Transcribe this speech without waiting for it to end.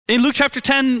In Luke chapter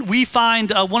 10, we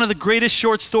find one of the greatest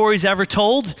short stories ever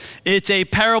told. It's a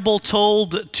parable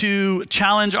told to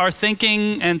challenge our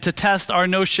thinking and to test our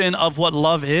notion of what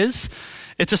love is.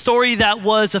 It's a story that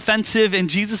was offensive in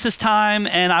Jesus' time,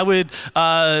 and I would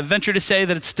venture to say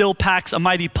that it still packs a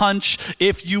mighty punch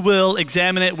if you will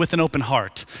examine it with an open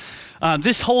heart.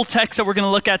 This whole text that we're going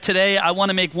to look at today, I want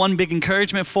to make one big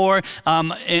encouragement for,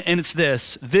 and it's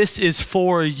this. This is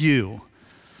for you.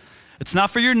 It's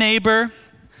not for your neighbor.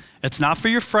 It's not for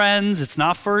your friends. It's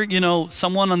not for,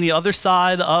 someone on the other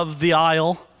side of the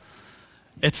aisle.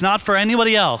 It's not for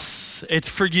anybody else. It's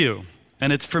for you,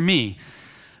 and it's for me.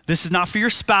 This is not for your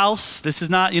spouse. This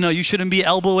is not, you shouldn't be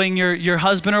elbowing your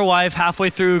husband or wife halfway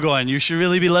through going, you should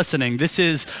really be listening. This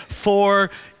is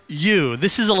for you.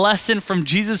 This is a lesson from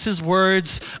Jesus'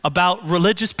 words about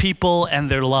religious people and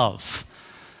their love.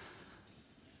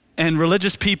 And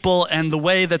religious people and the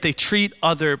way that they treat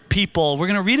other people. We're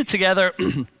going to read it together.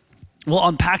 We'll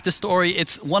unpack the story.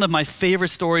 It's one of my favorite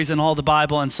stories in all the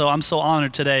Bible, and so I'm so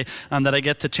honored today that I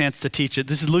get the chance to teach it.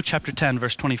 This is Luke chapter 10,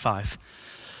 verse 25.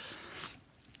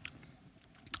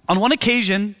 On one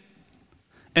occasion,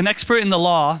 an expert in the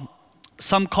law,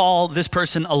 some call this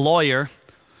person a lawyer,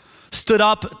 stood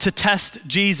up to test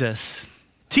Jesus.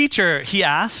 "Teacher," he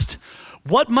asked,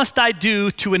 "what must I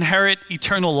do to inherit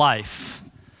eternal life?"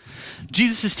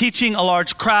 Jesus is teaching a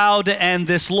large crowd, and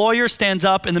this lawyer stands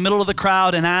up in the middle of the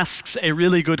crowd and asks a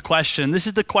really good question. This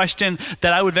is the question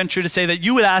that I would venture to say that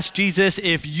you would ask Jesus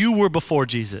if you were before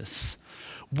Jesus.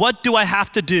 What do I have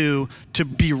to do to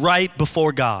be right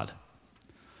before God?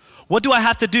 What do I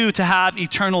have to do to have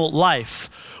eternal life?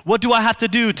 What do I have to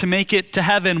do to make it to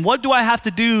heaven? What do I have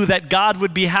to do that God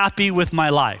would be happy with my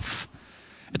life?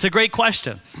 It's a great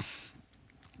question.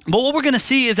 But what we're going to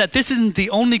see is that this isn't the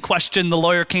only question the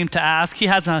lawyer came to ask. He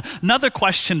has another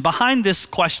question behind this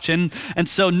question. And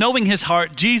so knowing his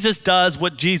heart, Jesus does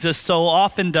what Jesus so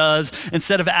often does.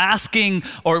 Instead of answering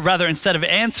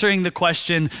the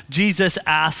question, Jesus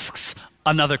asks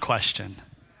another question.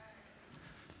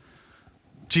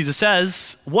 Jesus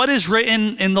says, "What is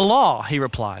written in the law?" He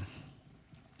replied.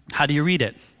 "How do you read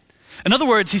it?" In other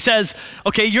words, he says,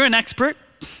 okay, you're an expert.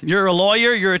 You're a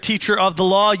lawyer, you're a teacher of the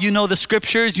law, you know the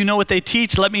scriptures, you know what they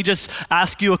teach. Let me just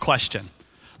ask you a question.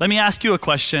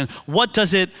 What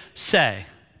does it say?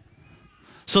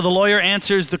 So the lawyer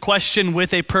answers the question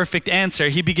with a perfect answer.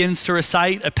 He begins to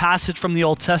recite a passage from the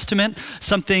Old Testament,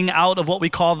 something out of what we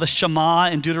call the Shema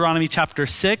in Deuteronomy chapter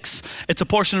 6. It's a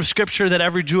portion of scripture that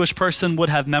every Jewish person would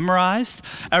have memorized.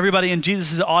 Everybody in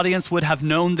Jesus' audience would have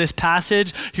known this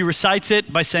passage. He recites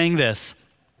it by saying this: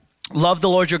 "Love the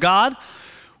Lord your God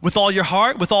with all your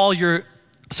heart, with all your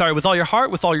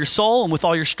soul, and with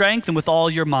all your strength, and with all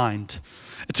your mind."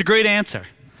 It's a great answer.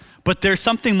 But there's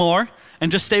something more,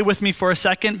 and just stay with me for a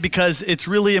second because it's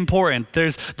really important.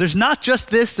 There's not just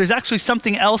this, there's actually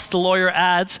something else the lawyer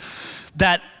adds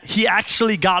that he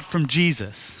actually got from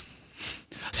Jesus.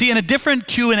 See, in a different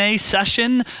Q&A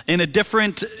session, in a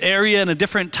different area, in a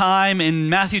different time, in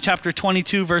Matthew chapter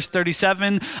 22, verse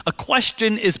 37, a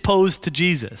question is posed to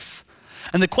Jesus.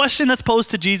 And the question that's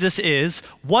posed to Jesus is,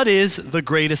 what is the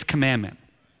greatest commandment?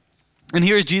 And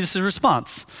here is Jesus'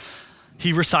 response.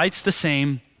 He recites the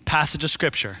same passage of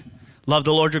scripture. Love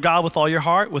the Lord your God with all your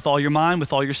heart, with all your mind,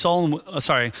 with all your soul, and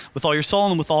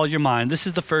with all your mind. This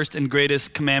is the first and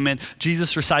greatest commandment.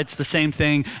 Jesus recites the same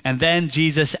thing, and then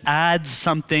Jesus adds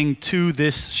something to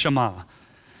this Shema.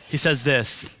 He says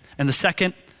this, and the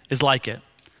second is like it.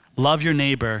 Love your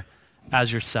neighbor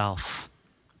as yourself.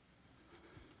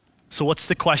 So what's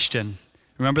the question?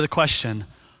 Remember the question.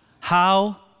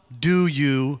 How do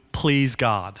you please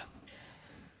God?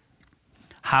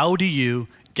 How do you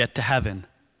get to heaven?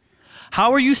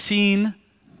 How are you seen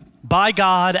by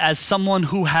God as someone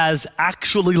who has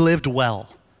actually lived well?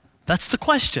 That's the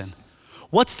question.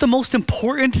 What's the most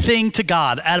important thing to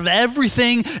God? Out of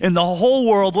everything in the whole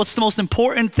world, what's the most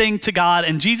important thing to God?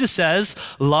 And Jesus says,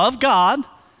 love God.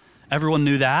 Everyone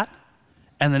knew that.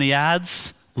 And then he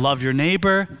adds, love your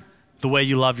neighbor the way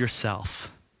you love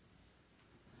yourself.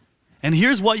 And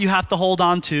here's what you have to hold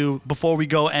on to before we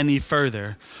go any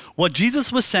further. What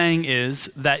Jesus was saying is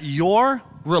that your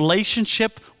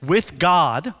relationship with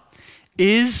God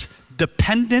is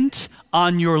dependent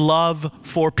on your love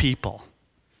for people.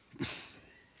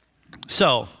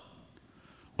 So,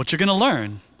 what you're going to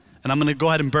learn, and I'm going to go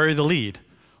ahead and bury the lead.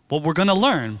 What we're going to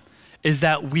learn is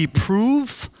that we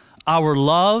prove our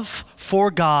love for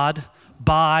God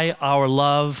by our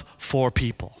love for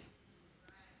people.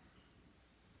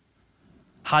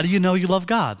 How do you know you love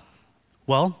God?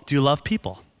 Well, do you love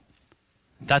people?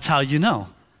 That's how you know.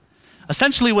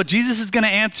 Essentially, what Jesus is going to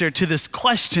answer to this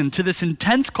question, to this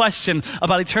intense question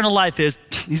about eternal life is,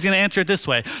 he's going to answer it this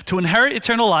way. To inherit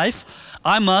eternal life,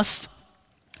 I must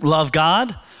love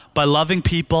God by loving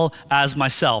people as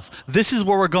myself. This is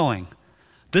where we're going.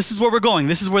 This is where we're going.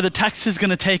 This is where the text is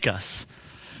going to take us.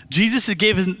 Jesus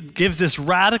gives this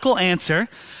radical answer,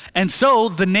 and so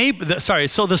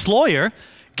this lawyer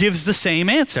gives the same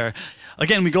answer.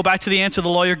 Again, we go back to the answer the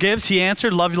lawyer gives. He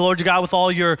answered, love the Lord your God with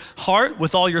all your heart,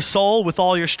 with all your soul, with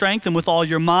all your strength, and with all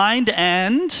your mind,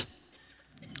 and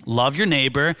love your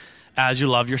neighbor as you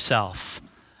love yourself.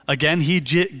 Again, he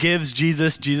gives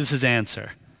Jesus'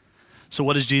 answer. So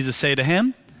what does Jesus say to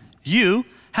him? You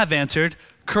have answered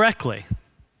correctly.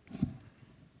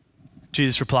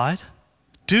 Jesus replied,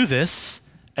 do this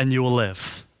and you will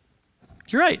live.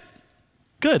 You're right.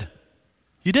 Good.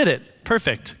 You did it.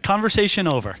 Perfect. Conversation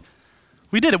over.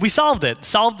 We did it. We solved it.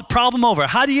 Solved the problem over.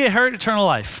 How do you inherit eternal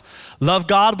life? Love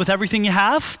God with everything you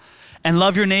have and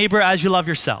love your neighbor as you love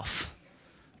yourself.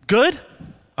 Good?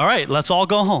 All right, let's all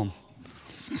go home.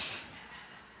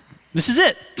 This is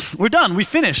it. We're done. We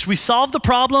finished. We solved the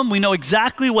problem. We know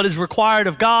exactly what is required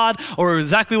of God or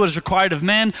exactly what is required of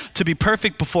men to be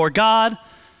perfect before God.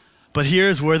 But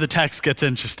here's where the text gets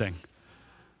interesting.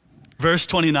 Verse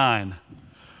 29.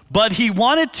 But he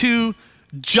wanted to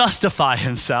justify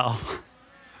himself.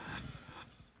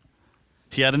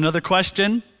 He had another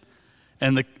question,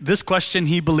 and this question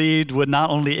he believed would not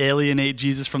only alienate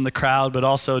Jesus from the crowd, but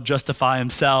also justify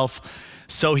himself.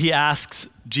 So he asks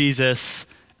Jesus,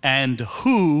 and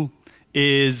who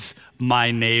is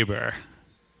my neighbor?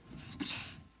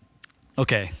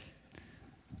 Okay,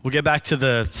 we'll get back to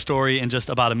the story in just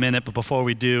about a minute, but before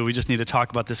we do, we just need to talk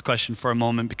about this question for a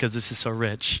moment because this is so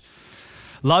rich.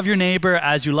 Love your neighbor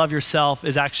as you love yourself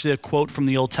is actually a quote from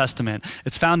the Old Testament.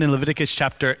 It's found in Leviticus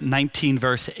chapter 19,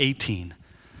 verse 18.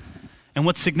 And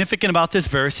what's significant about this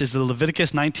verse is the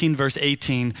Leviticus 19, verse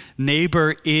 18,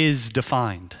 neighbor is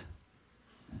defined.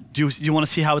 Do you want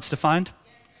to see how it's defined?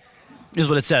 Here's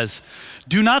what it says.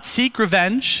 Do not seek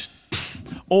revenge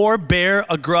or bear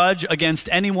a grudge against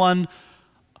anyone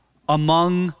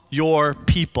among your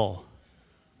people,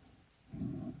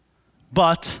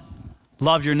 but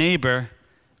love your neighbor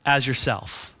as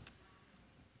yourself.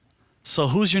 So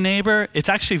who's your neighbor? It's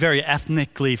actually very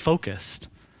ethnically focused.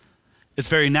 It's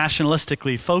very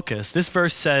nationalistically focused. This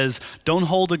verse says, don't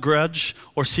hold a grudge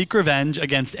or seek revenge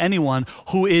against anyone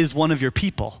who is one of your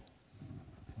people.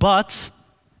 But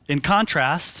in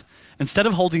contrast, instead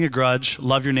of holding a grudge,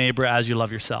 love your neighbor as you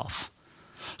love yourself.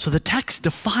 So the text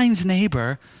defines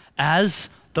neighbor as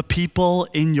the people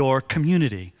in your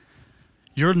community.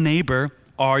 Your neighbor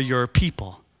are your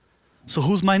people. So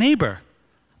who's my neighbor?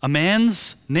 A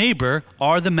man's neighbor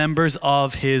are the members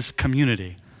of his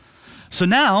community. So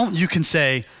now you can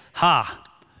say,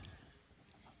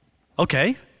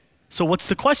 okay, so what's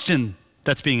the question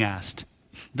that's being asked?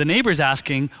 The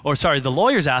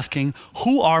lawyer's asking,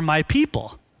 who are my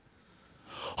people?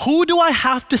 Who do I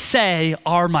have to say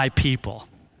are my people?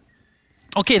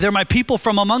 Okay, they're my people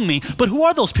from among me, but who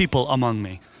are those people among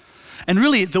me? And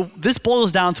really, this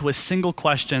boils down to a single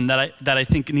question that I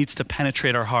think needs to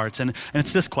penetrate our hearts, and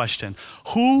it's this question.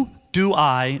 Who do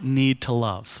I need to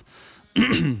love?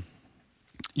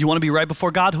 You want to be right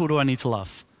before God? Who do I need to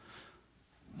love?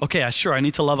 Okay, sure, I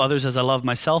need to love others as I love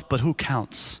myself, but who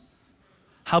counts?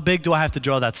 How big do I have to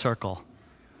draw that circle?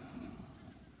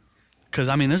 Because,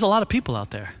 there's a lot of people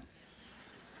out there.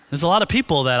 There's a lot of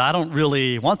people that I don't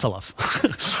really want to love.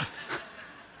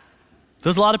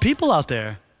 There's a lot of people out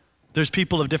there. There's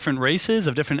people of different races,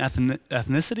 of different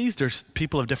ethnicities. There's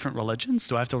people of different religions.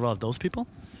 Do I have to love those people?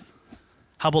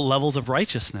 How about levels of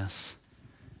righteousness?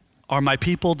 Are my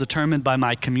people determined by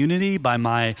my community, by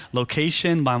my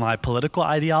location, by my political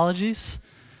ideologies?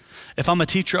 If I'm a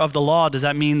teacher of the law, does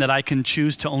that mean that I can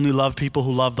choose to only love people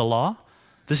who love the law?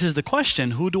 This is the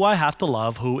question. Who do I have to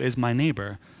love? Who is my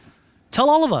neighbor? Tell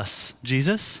all of us,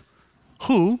 Jesus,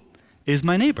 who is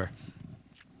my neighbor?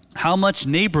 How much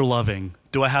neighbor loving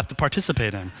do I have to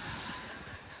participate in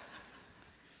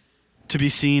to be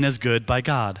seen as good by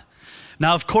God?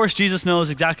 Now, of course, Jesus knows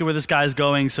exactly where this guy is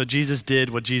going, so Jesus did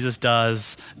what Jesus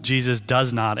does. Jesus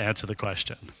does not answer the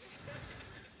question,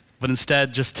 but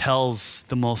instead just tells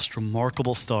the most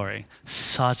remarkable story,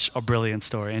 such a brilliant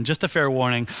story. And just a fair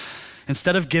warning,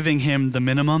 instead of giving him the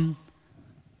minimum,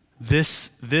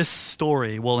 this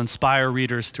story will inspire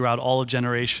readers throughout all of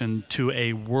generation to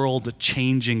a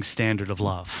world-changing standard of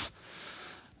love,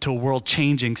 to a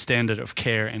world-changing standard of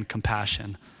care and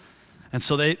compassion. And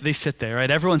so they sit there,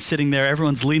 right? Everyone's sitting there,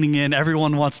 everyone's leaning in,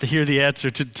 everyone wants to hear the answer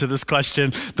to this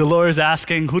question. The lawyer's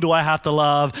asking, who do I have to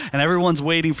love? And everyone's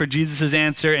waiting for Jesus'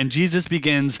 answer, and Jesus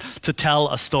begins to tell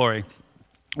a story.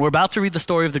 We're about to read the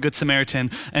story of the Good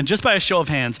Samaritan, and just by a show of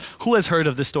hands, who has heard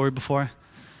of this story before?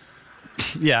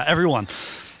 Yeah, everyone.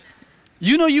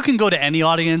 You know you can go to any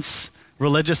audience,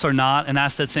 religious or not, and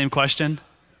ask that same question,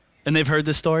 and they've heard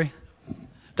this story?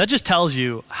 That just tells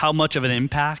you how much of an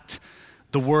impact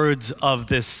the words of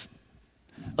this,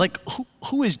 like,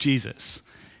 who is Jesus?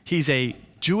 He's a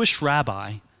Jewish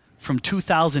rabbi from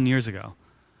 2,000 years ago.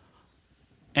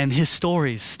 And his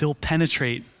stories still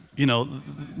penetrate,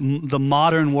 the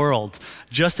modern world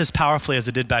just as powerfully as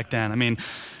it did back then. I mean,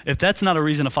 if that's not a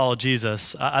reason to follow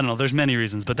Jesus, I don't know, there's many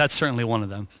reasons, but that's certainly one of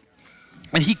them.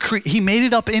 And he made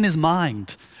it up in his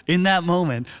mind in that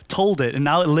moment, told it, and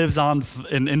now it lives on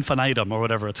in infinitum or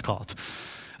whatever it's called.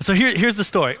 So here's the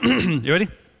story. You ready?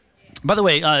 By the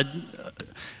way,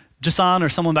 Jason or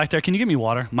someone back there, can you give me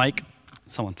water? Mike?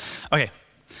 Someone. Okay.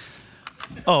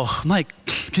 Oh, Mike,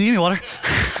 can you give me water?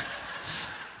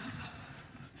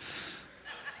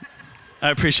 I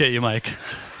appreciate you, Mike.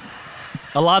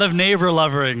 A lot of neighbor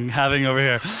loving having over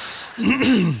here.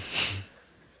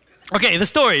 Okay, the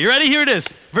story. You ready? Here it is.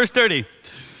 Verse 30.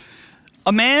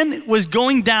 A man was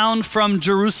going down from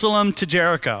Jerusalem to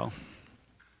Jericho.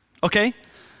 Okay?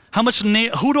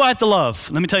 Who do I have to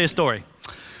love? Let me tell you a story.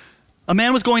 A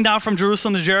man was going down from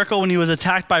Jerusalem to Jericho when he was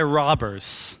attacked by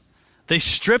robbers. They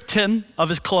stripped him of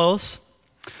his clothes,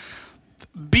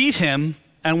 beat him,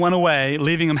 and went away,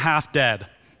 leaving him half dead.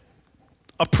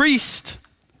 A priest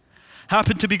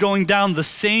happened to be going down the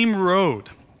same road.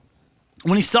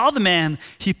 When he saw the man,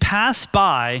 he passed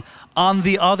by on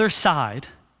the other side.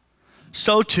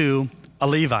 So too, a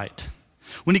Levite.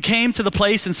 When he came to the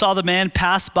place and saw the man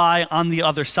pass by on the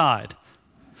other side.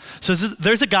 So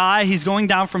there's a guy, he's going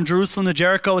down from Jerusalem to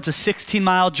Jericho. It's a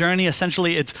 16-mile journey.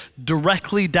 Essentially, it's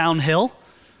directly downhill.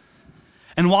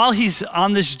 And while he's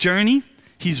on this journey,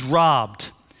 he's robbed,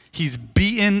 he's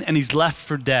beaten, and he's left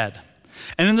for dead.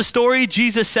 And in the story,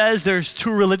 Jesus says there's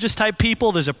two religious type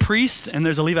people. There's a priest and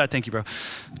there's a Levite. Thank you, bro.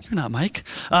 You're not Mike.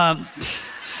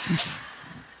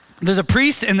 There's a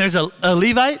priest and there's a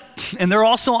Levite, and they're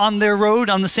also on their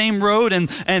road, on the same road,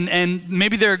 and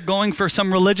maybe they're going for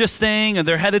some religious thing, or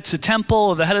they're headed to temple,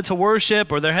 or they're headed to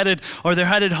worship, or they're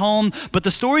headed home. But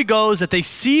the story goes that they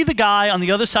see the guy on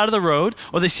the other side of the road,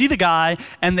 or they see the guy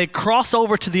and they cross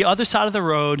over to the other side of the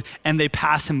road and they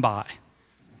pass him by.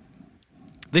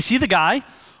 They see the guy,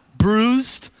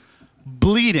 bruised,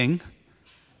 bleeding,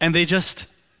 and they just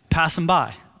pass him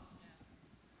by.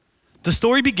 The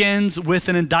story begins with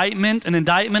an indictment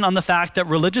on the fact that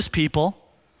religious people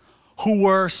who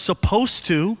were supposed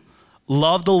to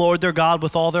love the Lord their God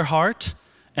with all their heart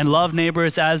and love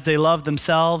neighbors as they love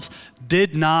themselves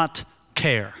did not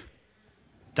care.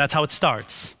 That's how it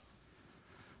starts.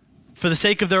 For the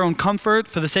sake of their own comfort,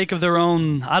 for the sake of their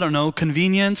own,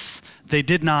 convenience, they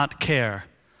did not care.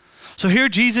 So here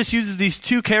Jesus uses these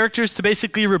two characters to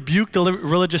basically rebuke the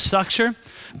religious structure.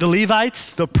 The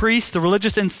Levites, the priests, the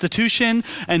religious institution,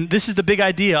 and this is the big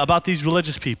idea about these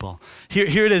religious people.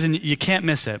 Here it is, and you can't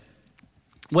miss it.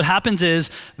 What happens is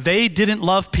they didn't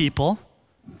love people,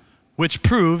 which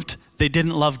proved they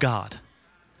didn't love God.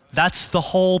 That's the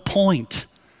whole point.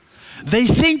 They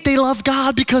think they love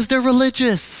God because they're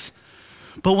religious.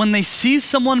 But when they see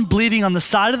someone bleeding on the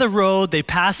side of the road, they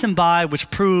pass him by, which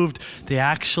proved they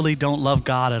actually don't love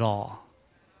God at all.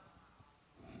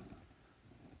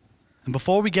 And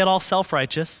before we get all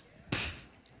self-righteous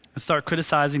and start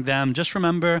criticizing them, just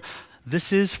remember,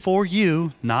 this is for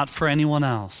you, not for anyone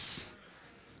else.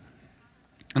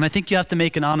 And I think you have to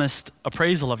make an honest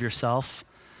appraisal of yourself.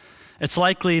 It's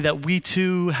likely that we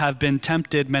too have been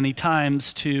tempted many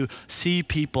times to see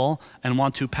people and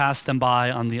want to pass them by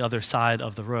on the other side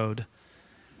of the road.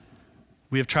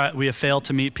 We have failed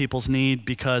to meet people's need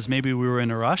because maybe we were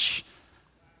in a rush,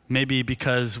 maybe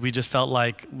because we just felt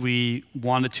like we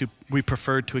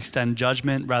preferred to extend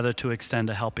judgment rather to extend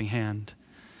a helping hand.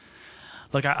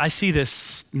 Look, I see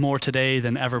this more today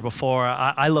than ever before.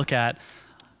 I look at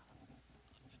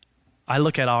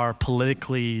our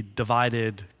politically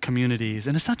divided communities,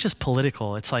 and it's not just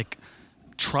political, it's like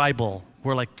tribal,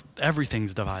 where like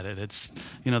everything's divided. It's,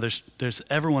 there's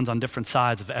everyone's on different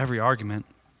sides of every argument.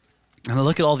 And I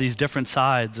look at all these different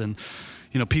sides, and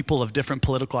people of different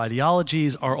political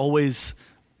ideologies are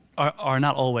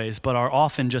not always, but are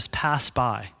often just passed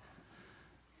by.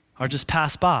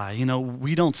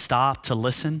 We don't stop to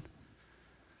listen.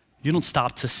 You don't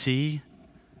stop to see.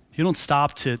 You don't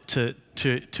stop to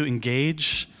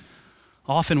engage.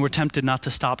 Often we're tempted not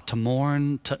to stop to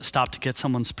mourn, to stop to get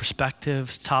someone's perspective,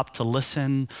 stop to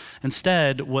listen.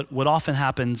 Instead, what often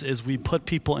happens is we put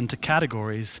people into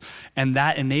categories, and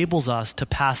that enables us to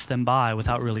pass them by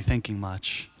without really thinking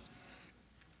much.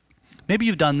 Maybe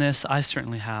you've done this, I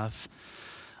certainly have.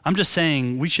 I'm just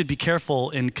saying we should be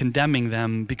careful in condemning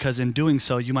them, because in doing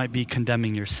so, you might be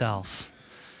condemning yourself.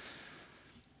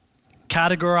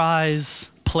 Categorize,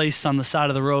 placed on the side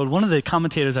of the road. One of the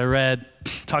commentators I read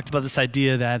talked about this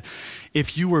idea that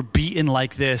if you were beaten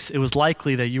like this, it was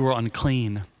likely that you were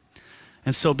unclean.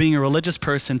 And so being a religious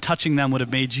person, touching them would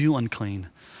have made you unclean.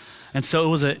 And so it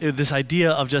was this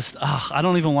idea of just, I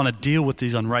don't even want to deal with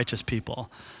these unrighteous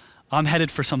people. I'm headed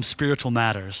for some spiritual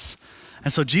matters.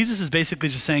 And so Jesus is basically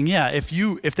just saying, yeah,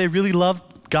 if they really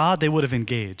loved God, they would have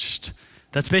engaged.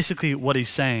 That's basically what he's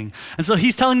saying. And so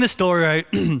he's telling this story,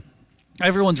 right?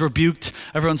 Everyone's rebuked.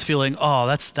 Everyone's feeling, oh,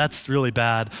 that's really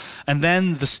bad. And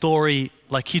then the story,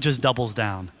 like, he just doubles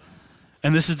down.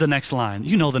 And this is the next line.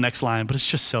 You know the next line, but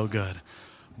it's just so good.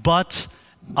 But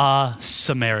a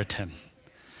Samaritan.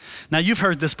 Now, you've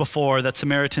heard this before, that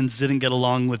Samaritans didn't get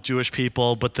along with Jewish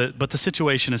people, but the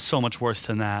situation is so much worse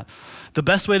than that. The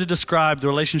best way to describe the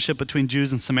relationship between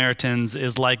Jews and Samaritans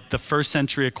is like the first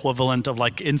century equivalent of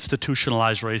like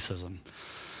institutionalized racism.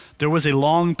 There was a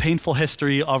long, painful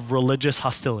history of religious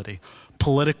hostility,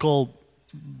 political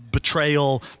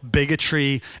betrayal,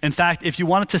 bigotry. In fact, if you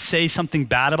wanted to say something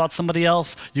bad about somebody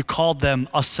else, you called them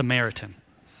a Samaritan.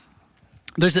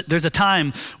 There's a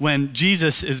time when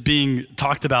Jesus is being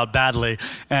talked about badly,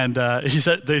 and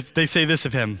they say this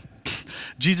of him.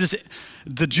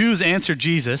 The Jews answered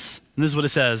Jesus, and this is what it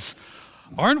says: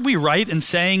 "Aren't we right in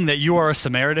saying that you are a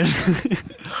Samaritan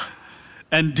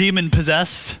and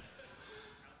demon-possessed?"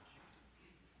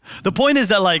 The point is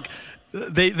that, like,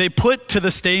 they put to the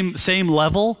same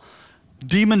level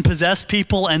demon-possessed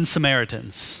people and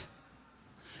Samaritans.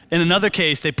 In another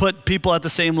case, they put people at the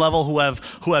same level who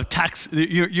have tax.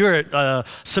 You're a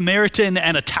Samaritan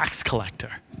and a tax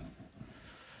collector.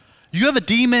 You have a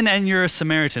demon and you're a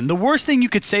Samaritan. The worst thing you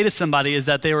could say to somebody is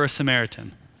that they were a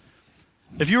Samaritan.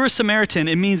 If you were a Samaritan,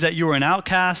 it means that you were an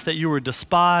outcast, that you were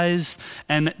despised,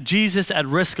 and Jesus, at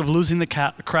risk of losing the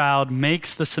crowd,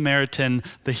 makes the Samaritan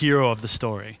the hero of the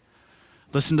story.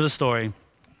 Listen to the story.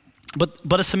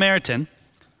 But a Samaritan,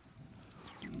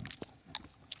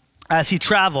 as he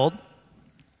traveled,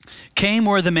 came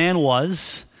where the man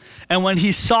was, and when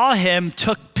he saw him,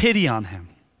 took pity on him.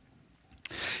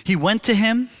 He went to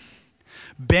him,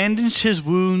 bandaged his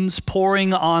wounds,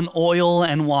 pouring on oil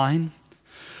and wine.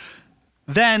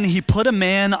 Then he put a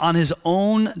man on his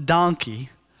own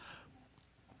donkey,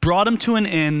 brought him to an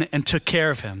inn, and took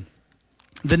care of him.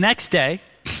 The next day,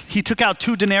 he took out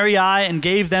 2 denarii and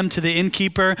gave them to the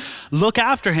innkeeper. "Look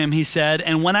after him," he said,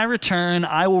 "and when I return,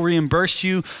 I will reimburse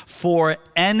you for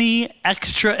any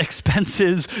extra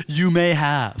expenses you may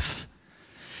have."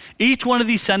 Each one of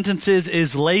these sentences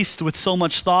is laced with so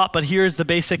much thought, but here's the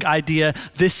basic idea.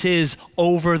 This is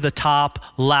over-the-top,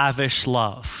 lavish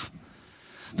love.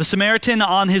 The Samaritan,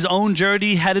 on his own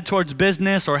journey, headed towards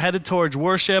business or headed towards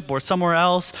worship or somewhere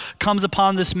else, comes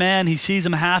upon this man. He sees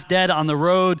him half dead on the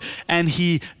road, and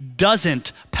he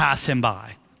doesn't pass him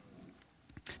by.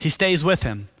 He stays with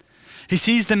him. He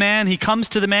sees the man, he comes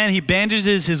to the man, he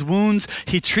bandages his wounds,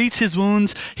 he treats his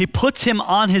wounds, he puts him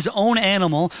on his own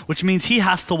animal, which means he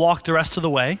has to walk the rest of the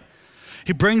way.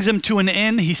 He brings him to an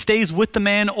inn. He stays with the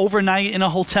man overnight in a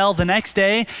hotel. The next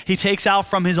day, he takes out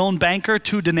from his own banker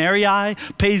 2 denarii,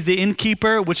 pays the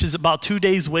innkeeper, which is about 2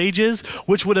 days' wages,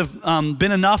 which would have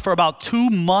been enough for about 2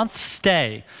 months'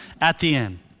 stay at the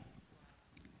inn.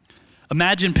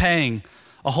 Imagine paying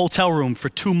a hotel room for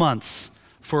 2 months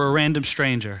for a random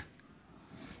stranger,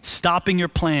 stopping your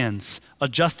plans,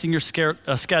 adjusting your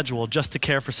schedule just to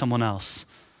care for someone else,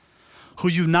 who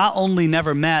you not only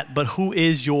never met, but who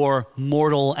is your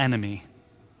mortal enemy.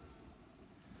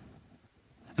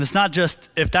 And it's not just,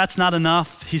 if that's not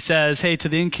enough, he says, hey, to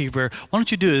the innkeeper, why don't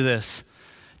you do this?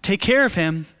 Take care of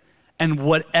him, and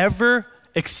whatever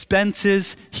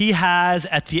expenses he has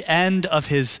at the end of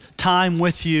his time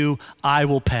with you, I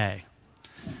will pay.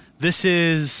 This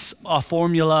is a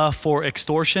formula for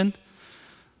extortion,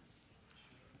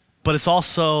 but it's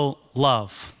also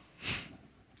love.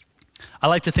 I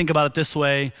like to think about it this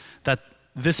way, that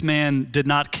this man did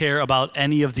not care about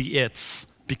any of the its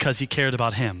because he cared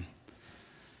about him.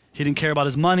 He didn't care about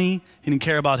his money. He didn't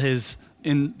care about him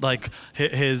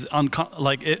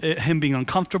being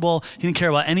uncomfortable. He didn't care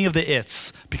about any of the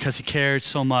its because he cared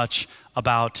so much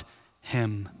about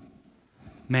him.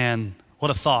 Man, what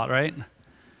a thought, right?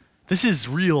 This is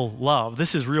real love.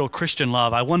 This is real Christian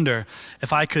love. I wonder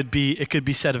if it could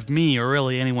be said of me or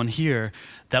really anyone here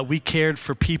that we cared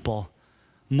for people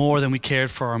more than we cared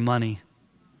for our money,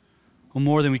 or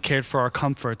more than we cared for our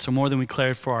comforts, or more than we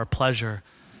cared for our pleasure,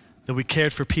 that we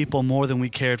cared for people more than we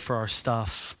cared for our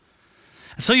stuff.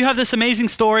 And so you have this amazing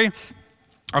story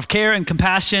of care and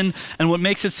compassion, and what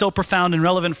makes it so profound and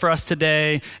relevant for us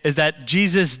today is that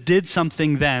Jesus did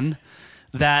something then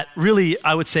that really,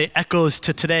 I would say, echoes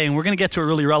to today. And we're going to get to a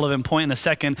really relevant point in a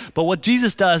second. But what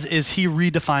Jesus does is he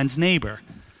redefines neighbor.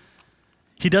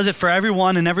 He does it for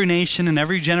everyone in every nation and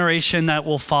every generation that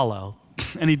will follow.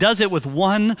 And he does it with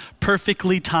one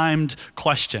perfectly timed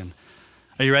question.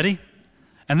 Are you ready?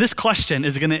 And this question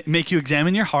is going to make you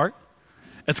examine your heart.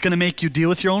 It's going to make you deal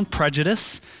with your own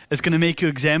prejudice. It's going to make you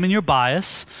examine your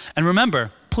bias. And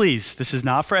remember, please, this is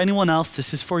not for anyone else.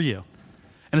 This is for you.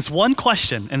 And it's one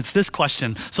question, and it's this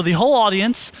question. So the whole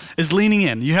audience is leaning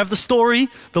in. You have the story.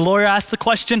 The lawyer asks the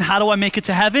question, how do I make it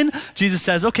to heaven? Jesus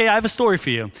says, okay, I have a story for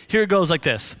you. Here it goes like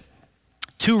this.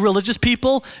 2 religious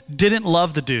people didn't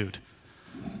love the dude.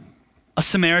 A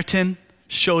Samaritan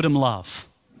showed him love.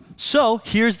 So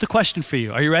here's the question for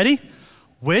you. Are you ready?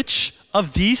 Which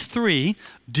of these 3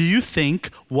 do you think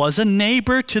was a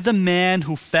neighbor to the man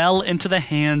who fell into the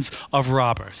hands of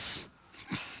robbers?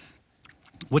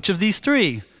 Which of these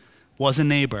 3 was a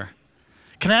neighbor?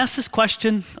 Can I ask this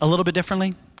question a little bit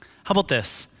differently? How about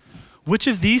this? Which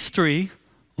of these 3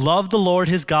 loved the Lord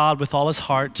his God with all his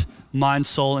heart, mind,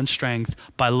 soul, and strength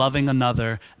by loving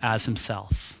another as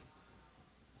himself?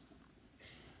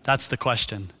 That's the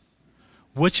question.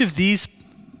 Which of these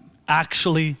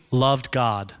actually loved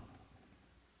God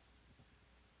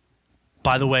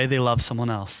by the way they loved someone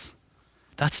else?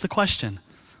 That's the question.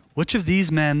 Which of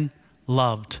these men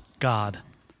loved God?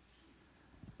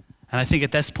 And I think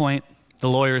at this point, the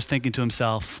lawyer is thinking to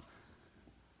himself,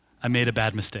 I made a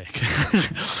bad mistake.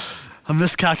 A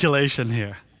miscalculation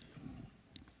here.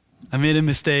 I made a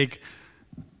mistake.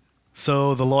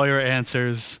 So the lawyer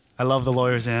answers, I love the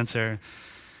lawyer's answer.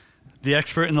 The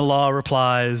expert in the law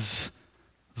replies,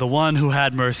 the one who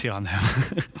had mercy on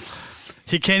him.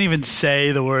 He can't even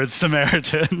say the word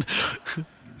Samaritan.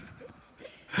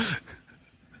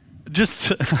 Just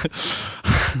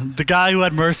the guy who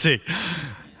had mercy.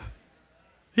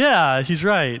 Yeah, he's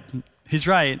right. He's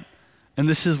right. And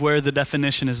this is where the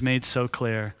definition is made so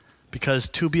clear. Because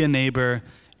to be a neighbor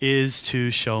is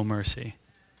to show mercy.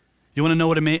 You want to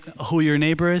know who your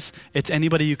neighbor is? It's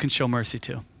anybody you can show mercy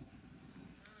to.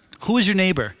 Who is your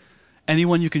neighbor?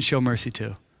 Anyone you can show mercy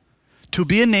to. To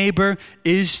be a neighbor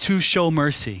is to show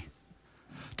mercy.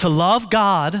 To love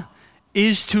God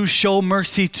is to show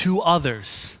mercy to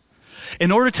others. In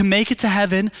order to make it to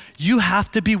heaven, you have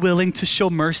to be willing to show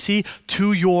mercy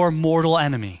to your mortal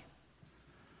enemy.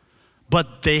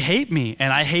 But they hate me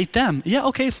and I hate them. Yeah,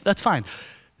 okay, that's fine.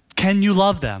 Can you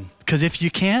love them? Because if you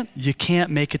can't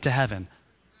make it to heaven.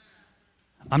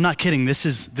 I'm not kidding. This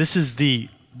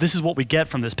is what we get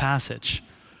from this passage.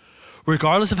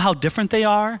 Regardless of how different they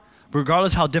are,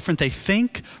 regardless of how different they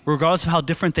think, regardless of how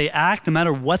different they act, no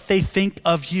matter what they think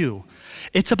of you,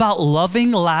 it's about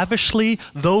loving lavishly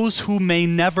those who may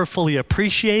never fully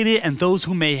appreciate it and those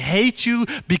who may hate you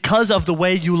because of the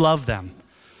way you love them.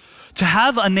 To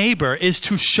have a neighbor is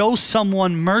to show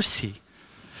someone mercy.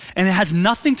 And it has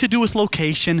nothing to do with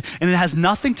location, and it has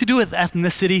nothing to do with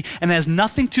ethnicity, and it has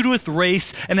nothing to do with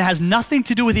race, and it has nothing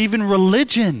to do with even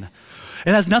religion.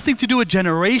 It has nothing to do with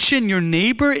generation. Your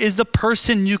neighbor is the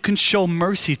person you can show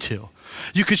mercy to.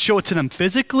 You could show it to them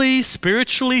physically,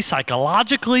 spiritually,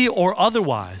 psychologically, or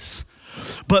otherwise.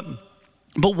 But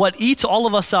what eats all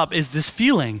of us up is this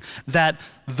feeling that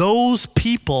those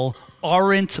people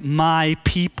aren't my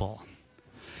people.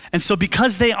 And so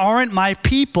because they aren't my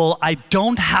people, I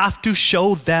don't have to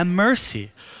show them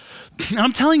mercy. And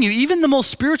I'm telling you, even the most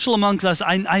spiritual amongst us,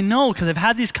 I know because I've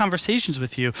had these conversations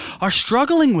with you, are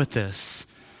struggling with this.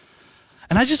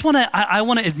 And I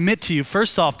want to admit to you,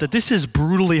 first off, that this is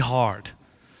brutally hard.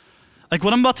 Like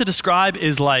what I'm about to describe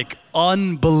is like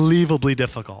unbelievably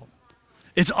difficult.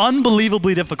 It's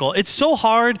unbelievably difficult. It's so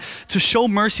hard to show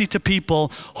mercy to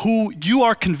people who you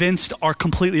are convinced are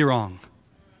completely wrong.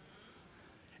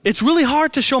 It's really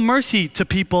hard to show mercy to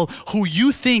people who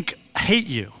you think hate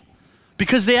you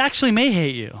because they actually may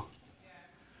hate you.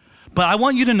 But I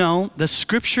want you to know that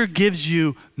Scripture gives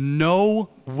you no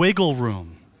wiggle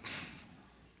room.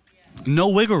 No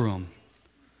wiggle room.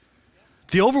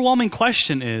 The overwhelming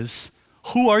question is,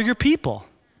 who are your people?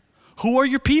 Who are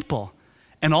your people?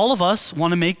 And all of us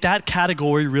want to make that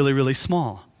category really, really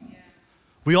small.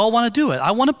 We all want to do it.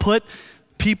 I want to put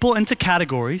people into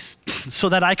categories so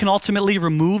that I can ultimately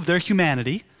remove their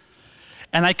humanity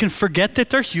And I can forget that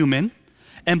they're human.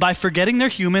 And by forgetting they're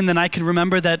human, then I can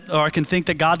remember that, or I can think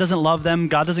that God doesn't love them,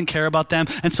 God doesn't care about them,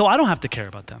 and so I don't have to care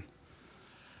about them.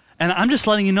 And I'm just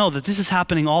letting you know that this is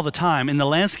happening all the time. In the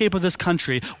landscape of this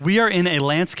country, we are in a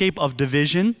landscape of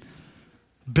division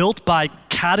built by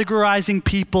categorizing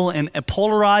people and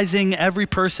polarizing every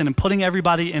person and putting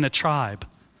everybody in a tribe.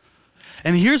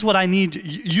 And here's what I need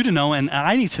you to know, and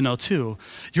I need to know too.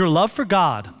 Your love for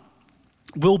God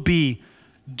will be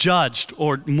judged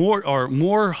or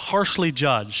more harshly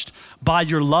judged by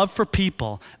your love for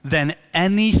people than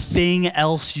anything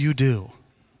else you do.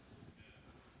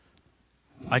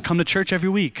 I come to church every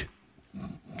week.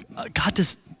 God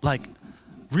does,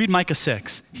 read Micah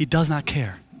 6. He does not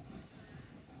care.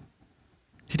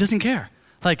 He doesn't care.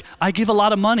 I give a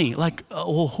lot of money.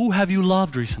 Well, who have you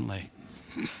loved recently?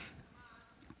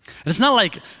 And it's not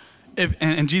like,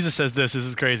 and Jesus says this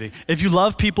is crazy. If you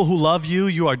love people who love you,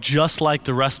 you are just like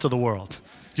the rest of the world.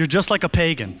 You're just like a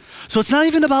pagan. So it's not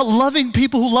even about loving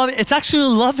people who love you. It's actually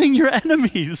loving your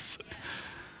enemies.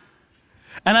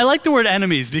 And I like the word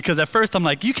enemies because at first I'm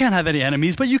like, you can't have any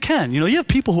enemies, but you can. You have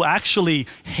people who actually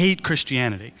hate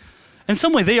Christianity. In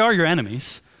some way, they are your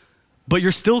enemies, but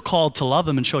you're still called to love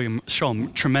them and show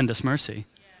them tremendous mercy.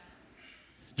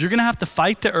 You're going to have to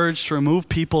fight the urge to remove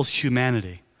people's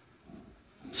humanity.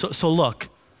 So look,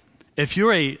 if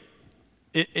you're I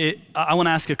want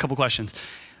to ask you a couple questions.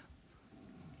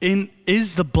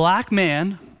 Is the black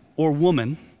man or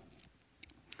woman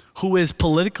who is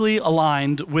politically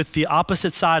aligned with the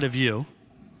opposite side of you,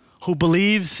 who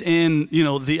believes in,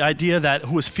 the idea that,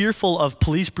 who is fearful of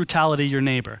police brutality, your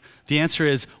neighbor? The answer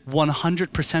is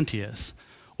 100% he is,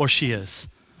 or she is.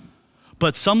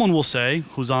 But someone will say,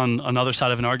 who's on another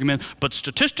side of an argument, but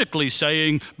statistically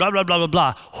saying blah, blah, blah, blah,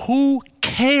 blah. Who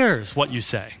cares what you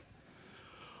say?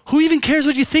 Who even cares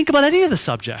what you think about any of the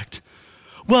subject?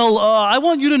 Well, I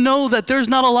want you to know that there's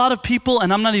not a lot of people,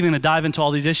 and I'm not even going to dive into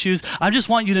all these issues. I just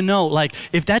want you to know,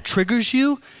 if that triggers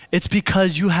you, it's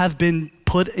because you have been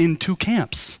put in two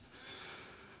camps.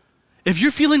 If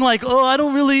you're feeling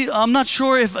I'm not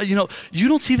sure if, you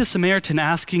don't see the Samaritan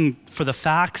asking for the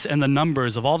facts and the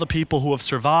numbers of all the people who have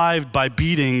survived by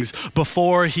beatings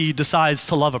before he decides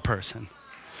to love a person.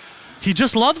 He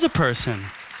just loves a person.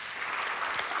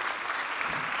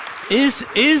 Is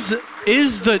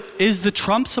the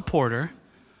Trump supporter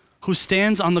who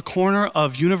stands on the corner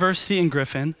of University and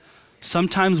Griffin,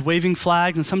 sometimes waving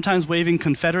flags and sometimes waving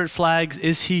Confederate flags,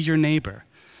 is he your neighbor?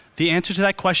 The answer to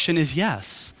that question is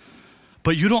yes.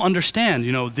 But you don't understand,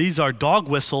 these are dog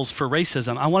whistles for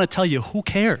racism. I want to tell you, who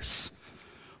cares?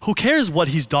 Who cares what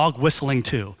he's dog whistling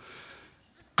to?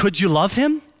 Could you love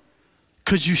him?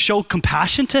 Could you show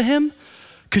compassion to him?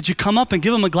 Could you come up and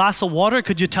give him a glass of water?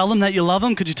 Could you tell him that you love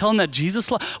him? Could you tell him that Jesus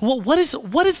loves him? What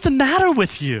is the matter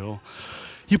with you?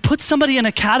 You put somebody in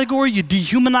a category, you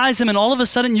dehumanize them, and all of a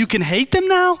sudden you can hate them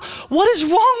now? What is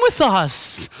wrong with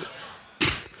us?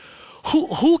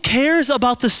 Who cares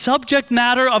about the subject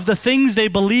matter of the things they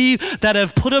believe that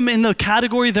have put them in the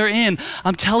category they're in?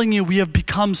 I'm telling you, we have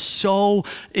become so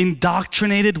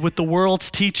indoctrinated with the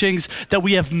world's teachings that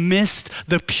we have missed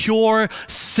the pure,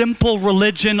 simple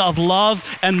religion of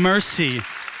love and mercy.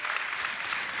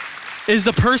 Is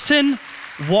the person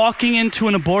walking into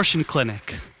an abortion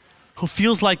clinic who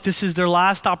feels like this is their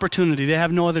last opportunity, they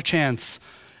have no other chance,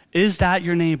 is that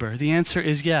your neighbor? The answer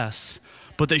is yes.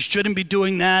 But they shouldn't be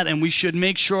doing that, and we should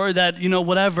make sure that,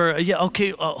 whatever. Yeah,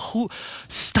 okay,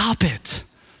 stop it.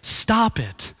 Stop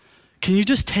it. Can you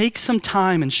just take some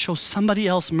time and show somebody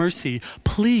else mercy?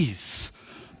 Please,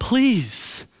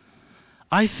 please.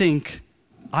 I think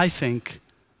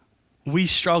we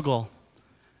struggle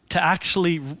to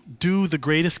actually do the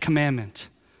greatest commandment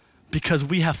because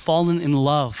we have fallen in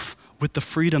love with the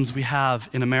freedoms we have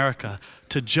in America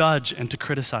to judge and to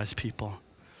criticize people.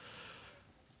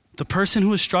 The person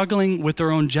who is struggling with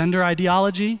their own gender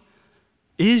ideology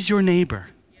is your neighbor.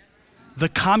 The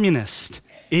communist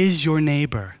is your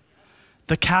neighbor.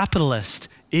 The capitalist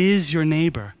is your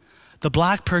neighbor. The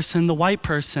black person, the white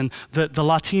person, the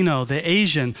Latino, the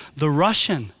Asian, the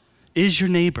Russian is your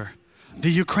neighbor.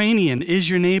 The Ukrainian is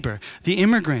your neighbor. The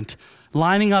immigrant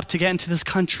lining up to get into this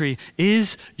country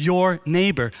is your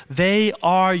neighbor. They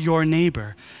are your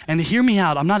neighbor. And hear me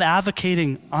out, I'm not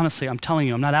advocating, honestly, I'm telling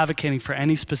you, I'm not advocating for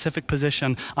any specific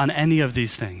position on any of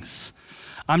these things.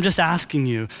 I'm just asking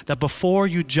you that before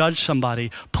you judge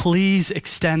somebody, please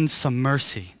extend some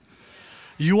mercy.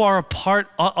 You are a part,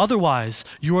 otherwise,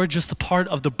 you are just a part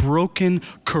of the broken,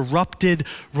 corrupted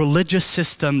religious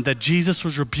system that Jesus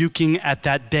was rebuking at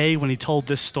that day when he told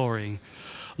this story.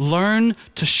 Learn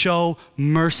to show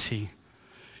mercy.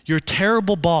 Your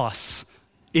terrible boss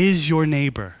is your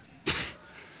neighbor.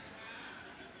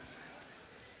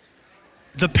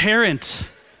 The parent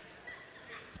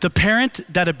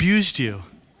that abused you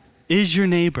is your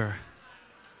neighbor.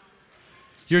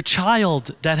 Your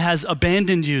child that has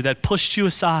abandoned you, that pushed you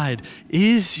aside,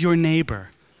 is your neighbor.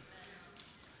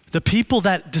 The people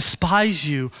that despise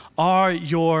you are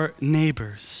your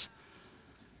neighbors.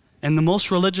 And the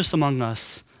most religious among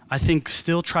us, I think,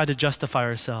 still try to justify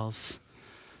ourselves.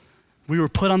 We were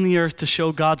put on the earth to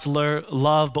show God's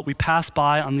love, but we pass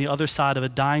by on the other side of a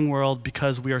dying world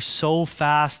because we are so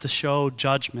fast to show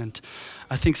judgment.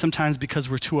 I think sometimes because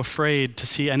we're too afraid to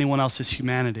see anyone else's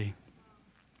humanity.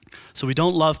 So we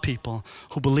don't love people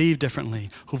who believe differently,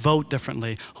 who vote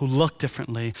differently, who look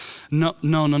differently. No.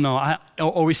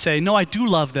 Or we say, no, I do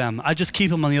love them. I just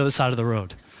keep them on the other side of the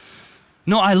road.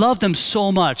 No, I love them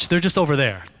so much. They're just over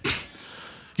there.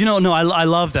 I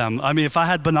love them. I mean, if I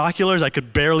had binoculars, I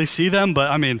could barely see them, but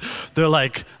I mean,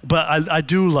 I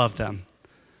do love them.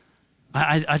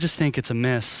 I just think it's a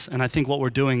miss, and I think what we're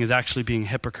doing is actually being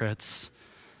hypocrites.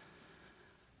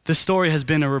 This story has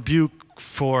been a rebuke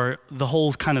for the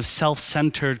whole kind of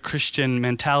self-centered Christian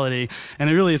mentality, and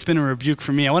it's been a rebuke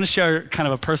for me. I want to share kind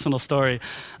of a personal story.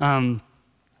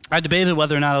 I debated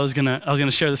whether or not I was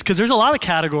gonna share this because there's a lot of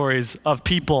categories of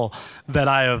people that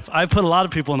I've put a lot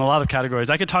of people in a lot of categories.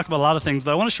 I could talk about a lot of things,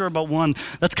 but I want to share about one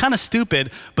that's kind of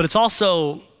stupid, but it's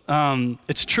also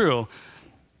it's true.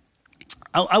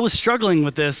 I was struggling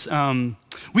with this.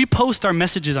 We post our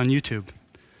messages on YouTube.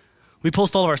 We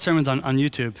post all of our sermons on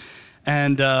YouTube,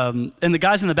 and the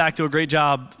guys in the back do a great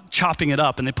job chopping it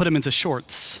up, and they put them into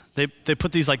shorts. They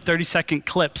put these like 30-second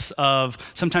clips of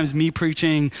sometimes me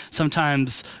preaching,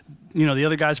 sometimes the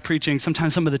other guys preaching,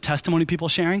 sometimes some of the testimony people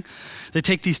sharing. They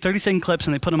take these 30-second clips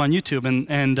and they put them on YouTube,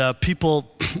 and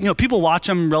people watch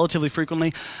them relatively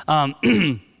frequently.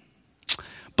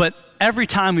 But every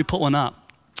time we put one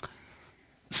up,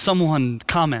 someone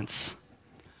comments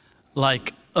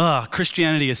like,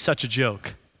 Christianity is such a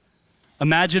joke.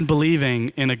 Imagine believing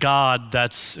in a God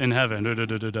that's in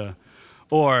heaven,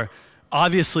 Or,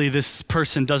 obviously this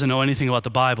person doesn't know anything about the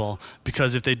Bible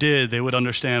because if they did, they would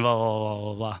understand, blah, blah, blah,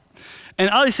 blah, blah. And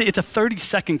obviously it's a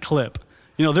 30-second clip.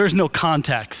 There's no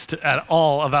context at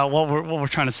all about what we're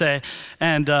trying to say.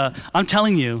 And I'm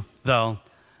telling you, though,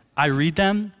 I read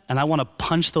them and I want to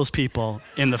punch those people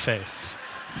in the face.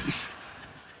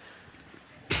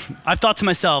 I've thought to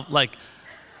myself,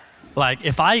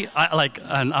 if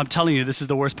and I'm telling you, this is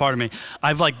the worst part of me.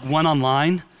 I've went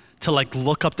online to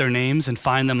look up their names and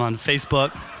find them on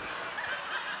Facebook.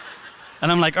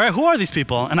 And I'm like, all right, who are these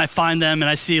people? And I find them and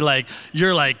I see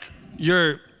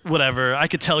you're whatever. I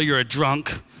could tell you're a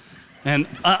drunk. And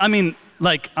I'm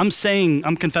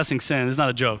confessing sin. It's not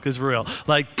a joke, it's real.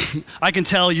 I can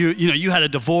tell you had a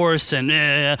divorce and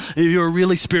you were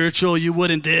really spiritual, you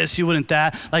wouldn't this, you wouldn't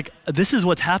that. This is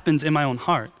what happens in my own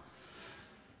heart.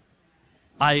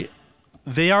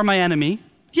 They are my enemy.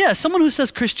 Yeah, someone who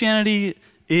says Christianity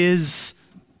is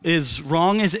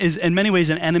wrong is in many ways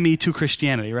an enemy to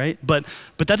Christianity, right? But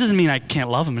that doesn't mean I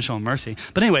can't love them and show them mercy.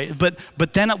 But anyway,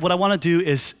 but then what I want to do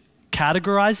is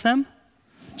categorize them,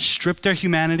 strip their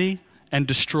humanity, and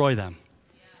destroy them.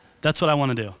 That's what I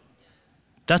want to do.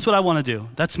 That's what I want to do.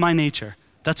 That's my nature.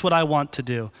 That's what I want to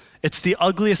do. It's the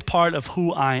ugliest part of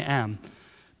who I am.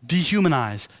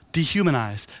 Dehumanize,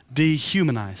 dehumanize,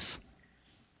 dehumanize.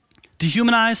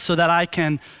 Dehumanize so that I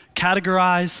can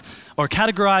categorize, or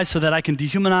categorize so that I can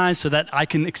dehumanize, so that I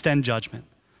can extend judgment.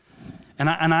 And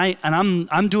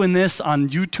I'm doing this on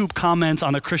YouTube comments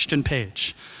on a Christian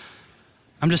page.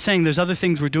 I'm just saying there's other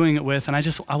things we're doing it with, and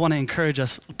I want to encourage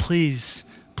us, please,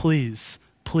 please,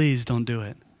 please don't do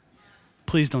it.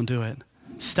 Please don't do it.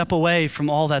 Step away from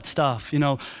all that stuff,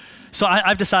 So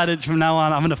I've decided from now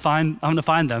on I'm gonna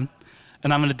find them,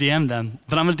 and I'm gonna DM them,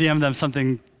 but I'm gonna DM them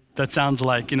something that sounds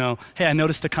like, hey, I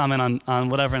noticed a comment on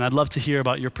whatever, and I'd love to hear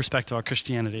about your perspective on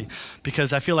Christianity,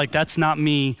 because I feel like that's not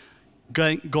me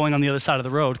going on the other side of the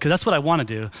road, because that's what I want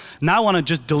to do. Now I want to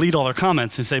just delete all their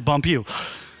comments and say, bump you.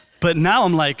 But now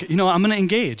I'm like, I'm going to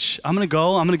engage. I'm going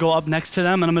to go up next to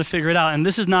them, and I'm going to figure it out. And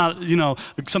this is not,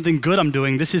 something good I'm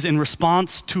doing. This is in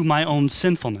response to my own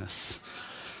sinfulness.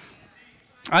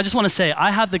 I just want to say,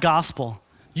 I have the gospel.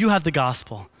 You have the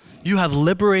gospel. You have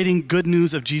liberating good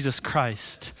news of Jesus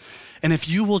Christ. And if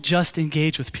you will just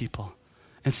engage with people,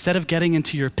 instead of getting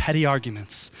into your petty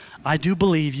arguments, I do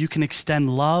believe you can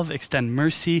extend love, extend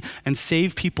mercy, and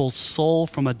save people's soul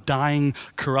from a dying,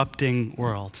 corrupting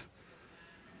world.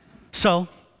 So,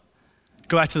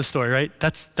 go back to the story, right?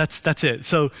 That's it.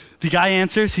 So the guy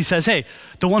answers, he says, hey,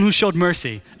 the one who showed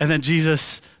mercy. And then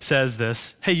Jesus says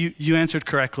this, hey, you answered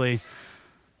correctly.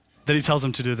 Then he tells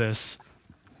them to do this.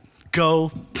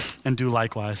 Go and do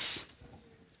likewise.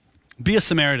 Be a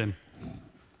Samaritan.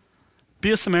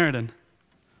 Be a Samaritan.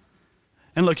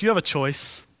 And look, you have a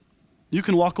choice. You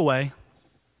can walk away,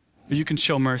 or you can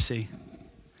show mercy.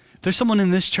 If there's someone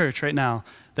in this church right now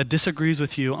that disagrees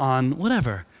with you on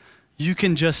whatever, you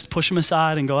can just push them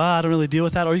aside and go, I don't really deal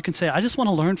with that. Or you can say, I just want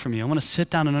to learn from you. I want to sit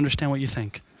down and understand what you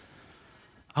think.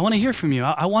 I want to hear from you.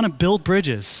 I want to build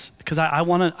bridges because I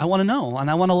want to know, and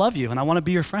I want to love you, and I want to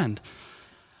be your friend.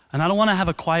 And I don't want to have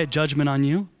a quiet judgment on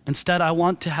you. Instead, I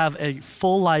want to have a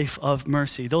full life of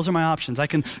mercy. Those are my options. I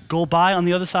can go by on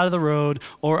the other side of the road,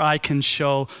 or I can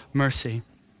show mercy.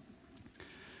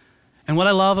 And what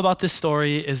I love about this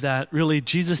story is that really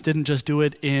Jesus didn't just do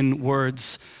it in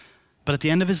words, but at the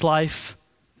end of his life,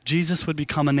 Jesus would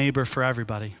become a neighbor for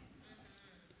everybody.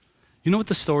 You know what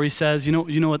the story says? You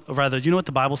know what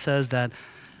the Bible says? That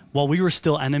while we were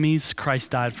still enemies,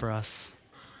 Christ died for us.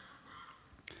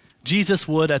 Jesus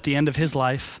would, at the end of his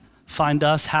life, find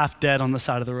us half dead on the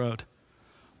side of the road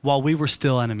while we were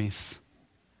still enemies.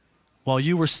 While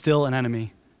you were still an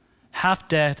enemy, half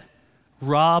dead,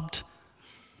 robbed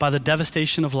by the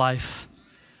devastation of life.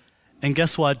 And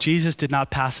guess what? Jesus did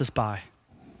not pass us by.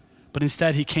 But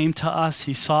instead, he came to us,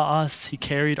 he saw us, he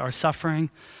carried our suffering.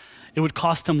 It would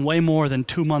cost him way more than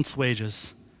 2 months'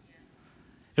 wages.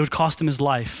 It would cost him his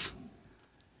life.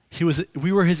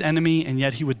 We were his enemy, and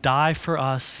yet he would die for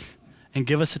us and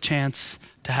give us a chance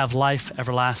to have life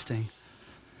everlasting.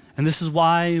 And this is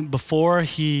why before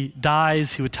he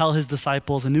dies, he would tell his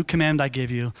disciples, a new command I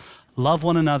give you, love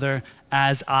one another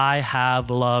as I have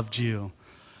loved you.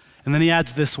 And then he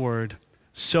adds this word,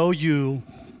 you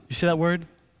see that word?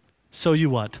 So you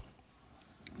what?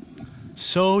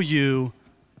 So you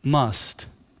must.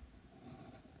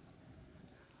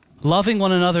 Loving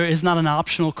one another is not an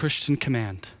optional Christian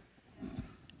command.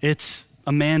 It's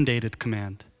a mandated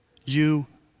command. You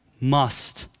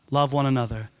must love one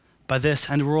another. By this,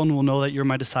 everyone will know that you're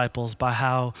my disciples, by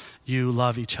how you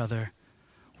love each other.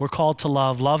 We're called to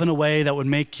love in a way that would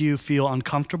make you feel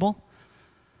uncomfortable,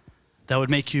 that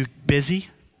would make you busy,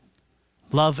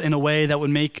 love in a way that would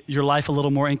make your life a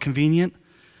little more inconvenient,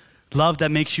 love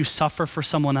that makes you suffer for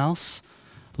someone else,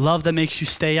 love that makes you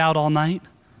stay out all night,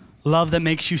 love that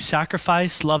makes you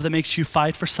sacrifice, love that makes you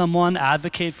fight for someone,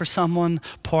 advocate for someone,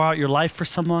 pour out your life for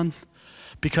someone.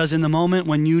 Because in the moment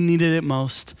when you needed it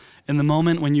most, in the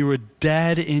moment when you were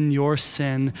dead in your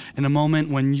sin, in a moment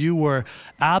when you were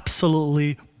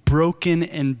absolutely broken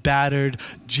and battered,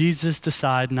 Jesus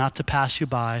decided not to pass you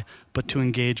by, but to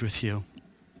engage with you.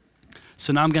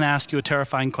 So now I'm going to ask you a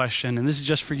terrifying question, and this is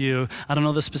just for you. I don't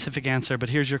know the specific answer, but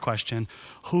here's your question.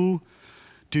 Who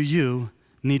do you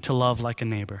need to love like a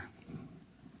neighbor?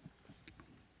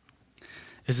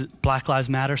 Is it Black Lives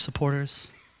Matter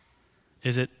supporters?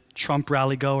 Is it Trump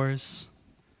rally goers?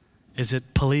 Is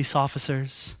it police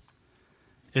officers?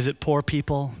 Is it poor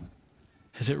people?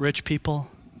 Is it rich people?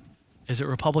 Is it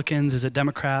Republicans? Is it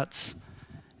Democrats?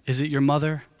 Is it your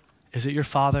mother? Is it your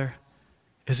father?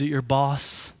 Is it your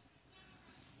boss?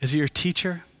 Is it your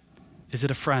teacher? Is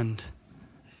it a friend?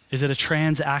 Is it a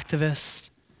trans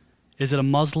activist? Is it a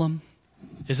Muslim?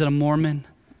 Is it a Mormon?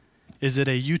 Is it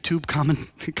a YouTube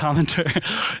commenter?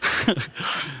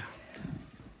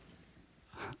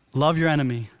 Love your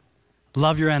enemy.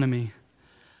 Love your enemy.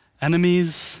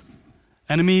 Enemies,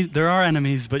 there are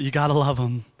enemies, but you gotta love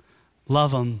them.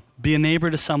 Love them. Be a neighbor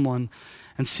to someone.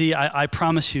 And see, I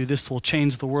promise you this will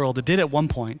change the world. It did at one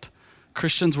point.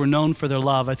 Christians were known for their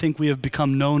love. I think we have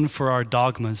become known for our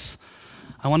dogmas.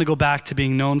 I want to go back to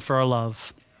being known for our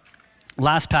love.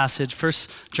 Last passage, 1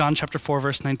 John chapter 4,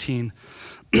 verse 19.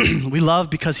 We love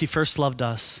because he first loved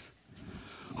us.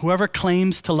 Whoever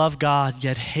claims to love God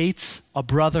yet hates a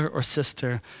brother or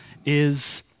sister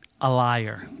is a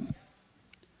liar.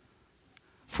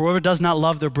 For whoever does not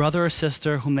love their brother or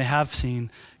sister whom they have seen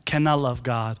cannot love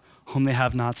God whom they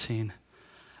have not seen.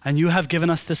 And you have given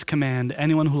us this command: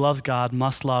 anyone who loves God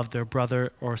must love their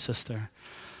brother or sister.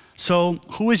 So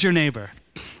who is your neighbor?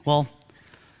 Well,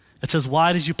 it says,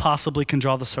 wide as you possibly can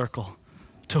draw the circle.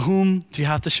 To whom do you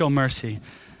have to show mercy?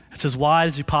 It's as wide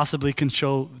as you possibly can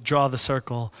draw the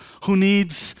circle. Who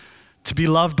needs to be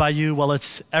loved by you? Well,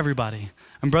 it's everybody.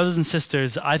 And brothers and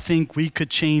sisters, I think we could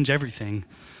change everything.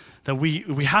 That we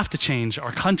have to change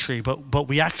our country, but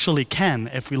we actually can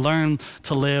if we learn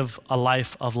to live a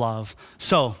life of love.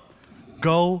 So,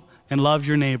 go and love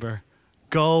your neighbor.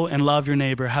 Go and love your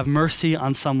neighbor. Have mercy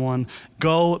on someone.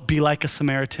 Go be like a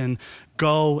Samaritan.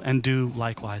 Go and do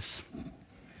likewise.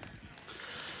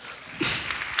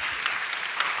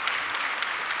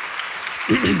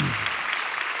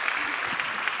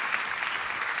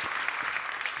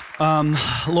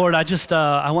 Lord,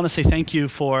 I want to say thank you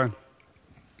for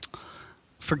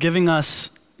giving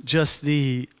us just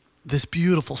this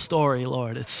beautiful story,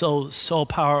 Lord. It's so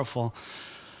powerful.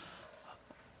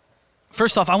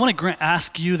 First off, I want to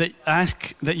ask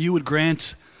that you would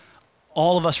grant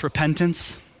all of us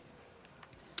repentance.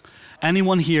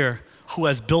 Anyone here who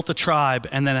has built a tribe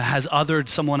and then has othered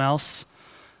someone else,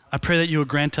 I pray that you would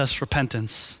grant us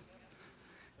repentance.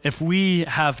 If we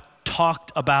have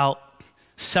talked about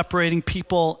separating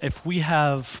people, if we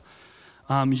have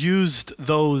used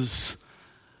those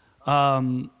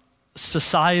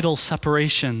societal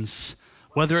separations,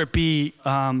 whether it be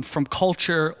from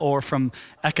culture or from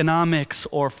economics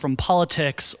or from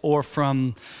politics or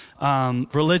from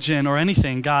religion or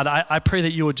anything, God, I pray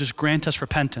that you would just grant us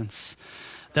repentance.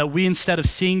 That we, instead of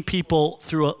seeing people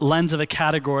through a lens of a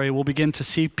category, will begin to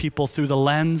see people through the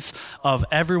lens of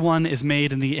everyone is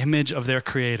made in the image of their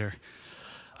Creator.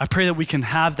 I pray that we can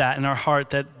have that in our heart,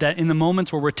 that in the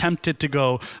moments where we're tempted to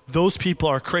go, those people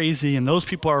are crazy, and those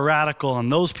people are radical, and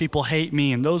those people hate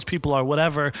me, and those people are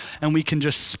whatever, and we can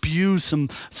just spew some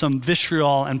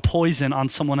vitriol and poison on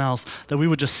someone else, that we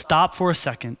would just stop for a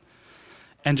second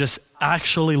and just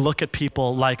actually look at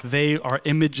people like they are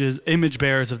image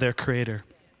bearers of their Creator.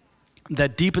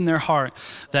 That deep in their heart,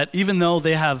 that even though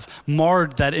they have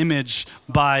marred that image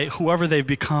by whoever they've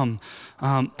become,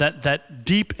 that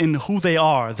deep in who they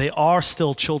are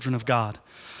still children of God.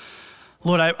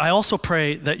 Lord, I also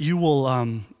pray that you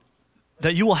will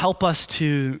help us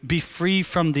to be free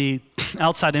from the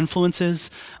outside influences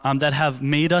that have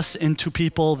made us into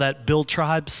people that build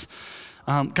tribes.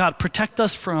 God, protect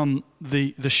us from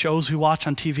the shows we watch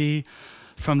on TV,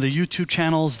 from the YouTube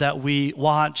channels that we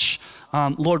watch.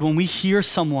 Lord, when we hear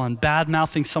someone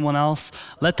bad-mouthing someone else,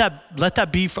 let that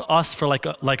be for us for like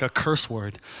a curse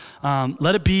word.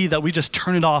 Let it be that we just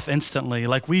turn it off instantly,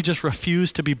 like we just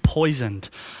refuse to be poisoned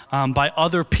by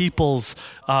other people's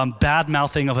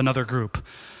bad-mouthing of another group.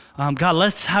 God,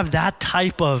 let's have that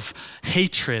type of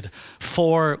hatred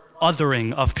for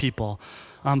othering of people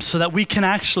so that we can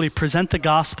actually present the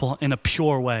gospel in a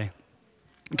pure way.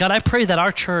 God, I pray that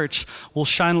our church will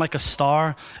shine like a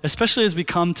star, especially as we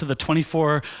come to the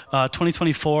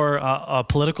 2024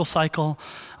 political cycle,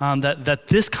 that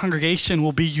this congregation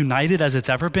will be united as it's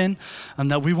ever been, and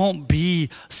that we won't be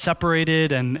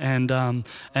separated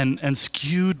and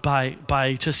skewed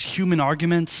by just human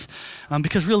arguments,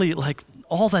 because really, like,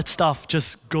 all that stuff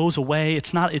just goes away.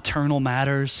 It's not eternal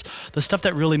matters. The stuff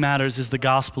that really matters is the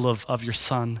gospel of your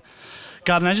Son.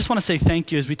 God, and I just want to say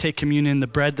thank you as we take communion, the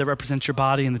bread that represents your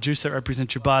body and the juice that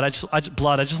represents your blood. I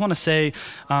just want to say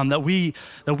that we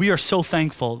are so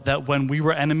thankful that when we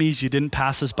were enemies, you didn't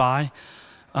pass us by.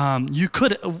 You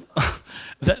could,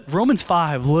 that Romans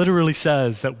 5 literally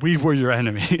says that we were your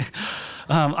enemy.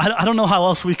 I don't know how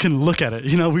else we can look at it.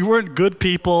 You know, we weren't good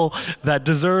people that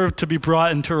deserved to be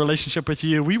brought into a relationship with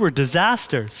you. We were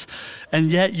disasters.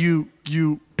 And yet you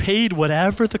paid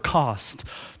whatever the cost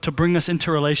to bring us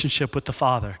into relationship with the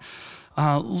Father.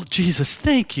 Jesus,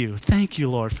 thank you. Thank you,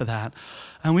 Lord, for that.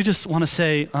 And we just want to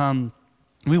say,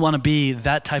 we want to be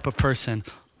that type of person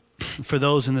for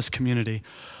those in this community.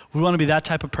 We want to be that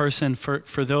type of person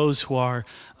for those who are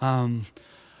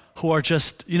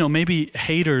just, maybe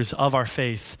haters of our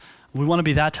faith. We want to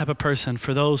be that type of person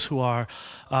for those who are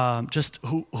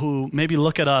who maybe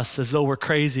look at us as though we're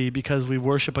crazy because we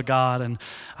worship a God. And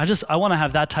I want to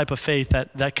have that type of faith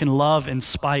that can love in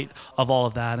spite of all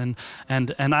of that. And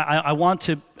I want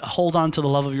to hold on to the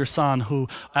love of your Son, who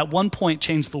at one point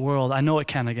changed the world. I know it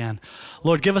can again.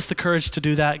 Lord, give us the courage to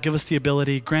do that. Give us the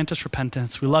ability. Grant us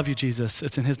repentance. We love you, Jesus.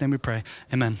 It's in his name we pray.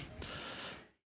 Amen.